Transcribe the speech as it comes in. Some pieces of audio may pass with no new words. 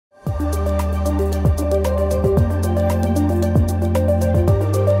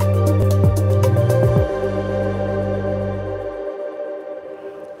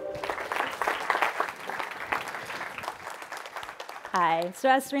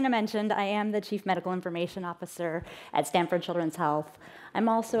as Serena mentioned, I am the Chief Medical Information Officer at Stanford Children's Health. I'm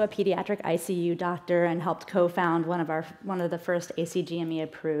also a pediatric ICU doctor and helped co-found one of the first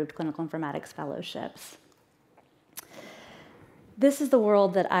ACGME-approved clinical informatics fellowships. This is the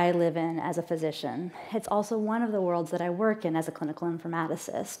world that I live in as a physician. It's also one of the worlds that I work in as a clinical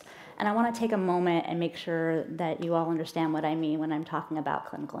informaticist. And I want to take a moment and make sure that you all understand what I mean when I'm talking about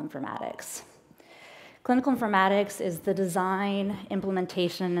clinical informatics. Clinical informatics is the design,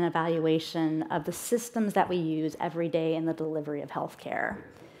 implementation, and evaluation of the systems that we use every day in the delivery of healthcare.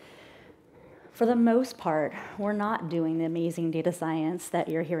 For the most part, we're not doing the amazing data science that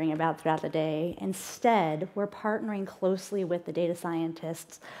you're hearing about throughout the day. Instead, we're partnering closely with the data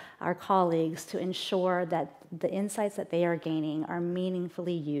scientists, our colleagues, to ensure that the insights that they are gaining are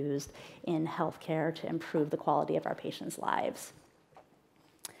meaningfully used in healthcare to improve the quality of our patients' lives.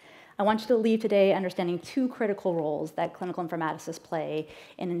 I want you to leave today understanding two critical roles that clinical informaticists play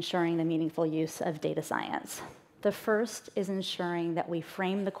in ensuring the meaningful use of data science. The first is ensuring that we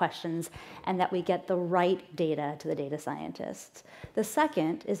frame the questions and that we get the right data to the data scientists. The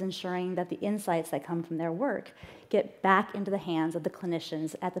second is ensuring that the insights that come from their work get back into the hands of the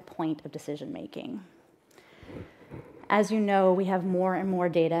clinicians at the point of decision making. As you know, we have more and more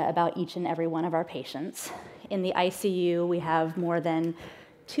data about each and every one of our patients. In the ICU, we have more than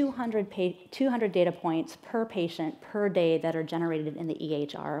 200 data points per patient per day that are generated in the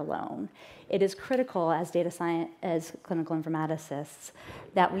EHR alone. It is critical as clinical informaticists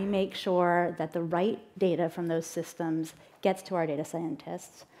that we make sure that the right data from those systems gets to our data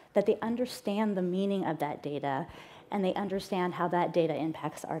scientists, that they understand the meaning of that data, and they understand how that data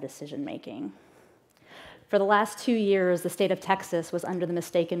impacts our decision making. For the last 2 years, the state of Texas was under the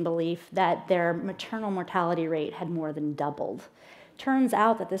mistaken belief that their maternal mortality rate had more than doubled. Turns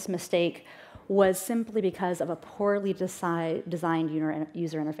out that this mistake was simply because of a poorly designed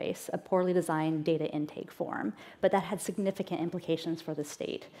user interface, a poorly designed data intake form, but that had significant implications for the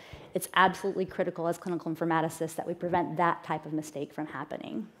state. It's absolutely critical as clinical informaticists that we prevent that type of mistake from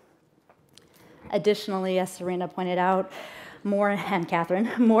happening. Additionally, as Serena pointed out, and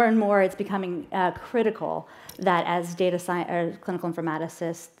Catherine, more and more it's becoming critical that as clinical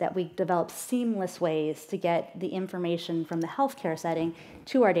informaticists that we develop seamless ways to get the information from the healthcare setting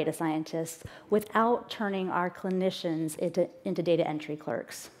to our data scientists without turning our clinicians into data entry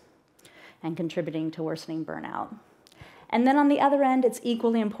clerks and contributing to worsening burnout. And then on the other end, it's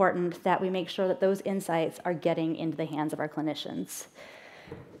equally important that we make sure that those insights are getting into the hands of our clinicians.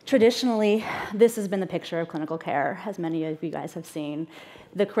 Traditionally, this has been the picture of clinical care, as many of you guys have seen.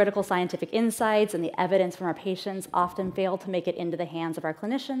 The critical scientific insights and the evidence from our patients often fail to make it into the hands of our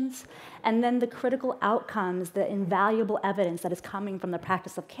clinicians. And then the critical outcomes, the invaluable evidence that is coming from the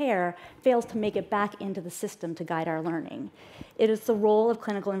practice of care, fails to make it back into the system to guide our learning. It is the role of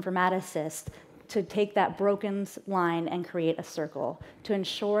clinical informaticists to take that broken line and create a circle, to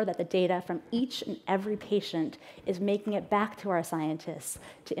ensure that the data from each and every patient is making it back to our scientists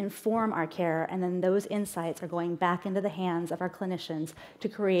to inform our care, and then those insights are going back into the hands of our clinicians to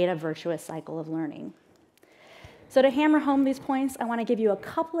create a virtuous cycle of learning. So to hammer home these points, I want to give you a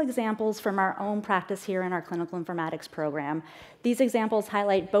couple examples from our own practice here in our clinical informatics program. These examples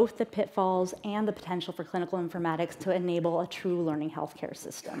highlight both the pitfalls and the potential for clinical informatics to enable a true learning healthcare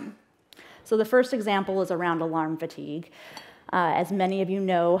system. So the first example is around alarm fatigue. As many of you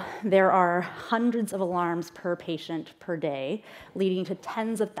know, there are hundreds of alarms per patient per day, leading to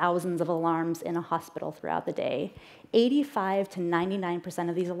tens of thousands of alarms in a hospital throughout the day. 85 to 99%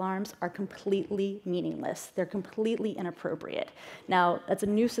 of these alarms are completely meaningless. They're completely inappropriate. Now, that's a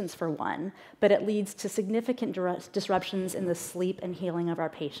nuisance for one, but it leads to significant disruptions in the sleep and healing of our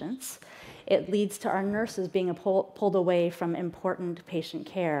patients. It leads to our nurses being pulled away from important patient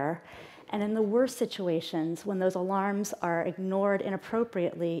care. And in the worst situations, when those alarms are ignored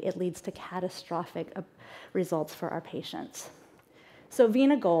inappropriately, it leads to catastrophic results for our patients. So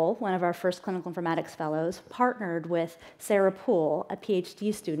Veena Goel, one of our first clinical informatics fellows, partnered with Sarah Poole, a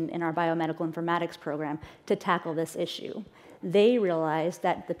PhD student in our biomedical informatics program, to tackle this issue. They realized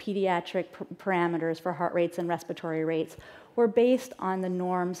that the pediatric parameters for heart rates and respiratory rates were based on the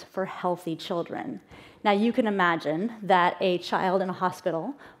norms for healthy children. Now, you can imagine that a child in a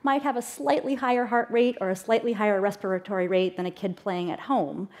hospital might have a slightly higher heart rate or a slightly higher respiratory rate than a kid playing at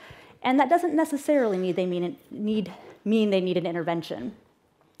home. And that doesn't necessarily mean they need an intervention.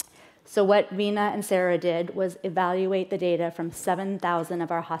 So what Veena and Sarah did was evaluate the data from 7,000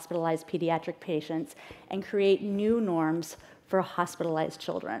 of our hospitalized pediatric patients and create new norms for hospitalized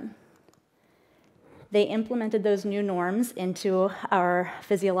children. They implemented those new norms into our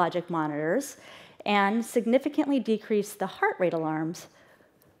physiologic monitors and significantly decreased the heart rate alarms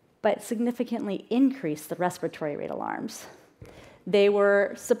but significantly increased the respiratory rate alarms. They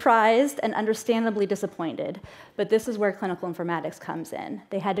were surprised and understandably disappointed, but this is where clinical informatics comes in.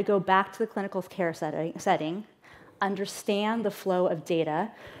 They had to go back to the clinical care setting, understand the flow of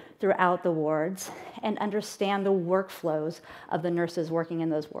data throughout the wards, and understand the workflows of the nurses working in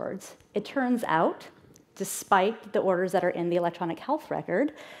those wards. It turns out, despite the orders that are in the electronic health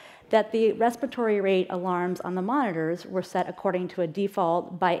record, that the respiratory rate alarms on the monitors were set according to a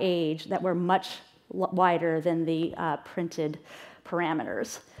default by age that were much wider than the printed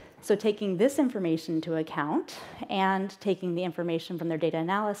parameters. So taking this information into account and taking the information from their data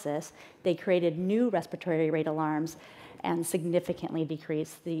analysis, they created new respiratory rate alarms and significantly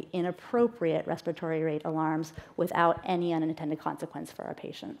decreased the inappropriate respiratory rate alarms without any unintended consequence for our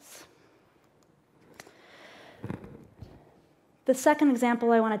patients. The second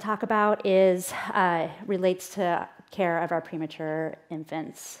example I want to talk about relates to care of our premature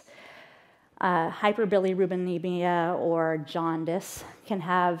infants. Hyperbilirubinemia or jaundice can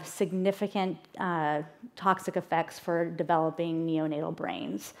have significant toxic effects for developing neonatal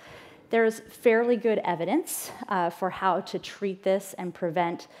brains. There's fairly good evidence for how to treat this and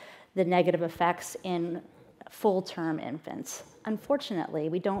prevent the negative effects in full-term infants. Unfortunately,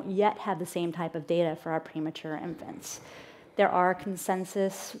 we don't yet have the same type of data for our premature infants. There are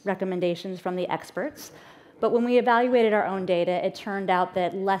consensus recommendations from the experts, but when we evaluated our own data, it turned out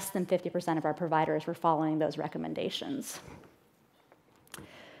that less than 50% of our providers were following those recommendations.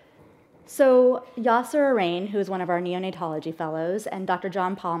 So Yasser Arain, who is one of our neonatology fellows, and Dr.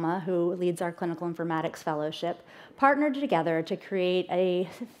 John Palma, who leads our clinical informatics fellowship, partnered together to create a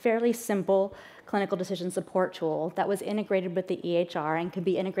fairly simple clinical decision support tool that was integrated with the EHR and could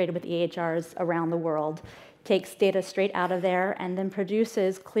be integrated with EHRs around the world, takes data straight out of there, and then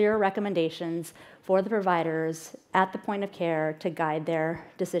produces clear recommendations for the providers at the point of care to guide their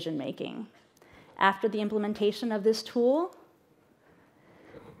decision making. After the implementation of this tool,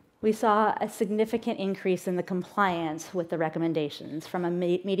 we saw a significant increase in the compliance with the recommendations from a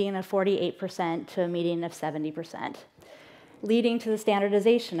median of 48% to a median of 70%, leading to the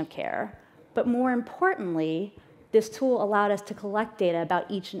standardization of care. But more importantly, this tool allowed us to collect data about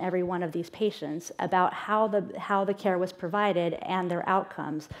each and every one of these patients, about how the care was provided and their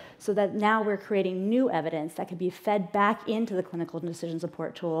outcomes, so that now we're creating new evidence that could be fed back into the clinical decision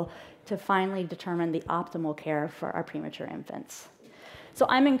support tool to finally determine the optimal care for our premature infants. So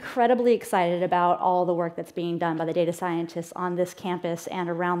I'm incredibly excited about all the work that's being done by the data scientists on this campus and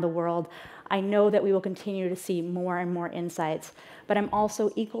around the world. I know that we will continue to see more and more insights, but I'm also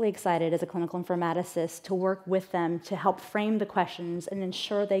equally excited as a clinical informaticist to work with them to help frame the questions and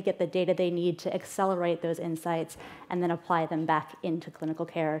ensure they get the data they need to accelerate those insights and then apply them back into clinical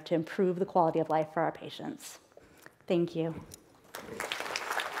care to improve the quality of life for our patients. Thank you.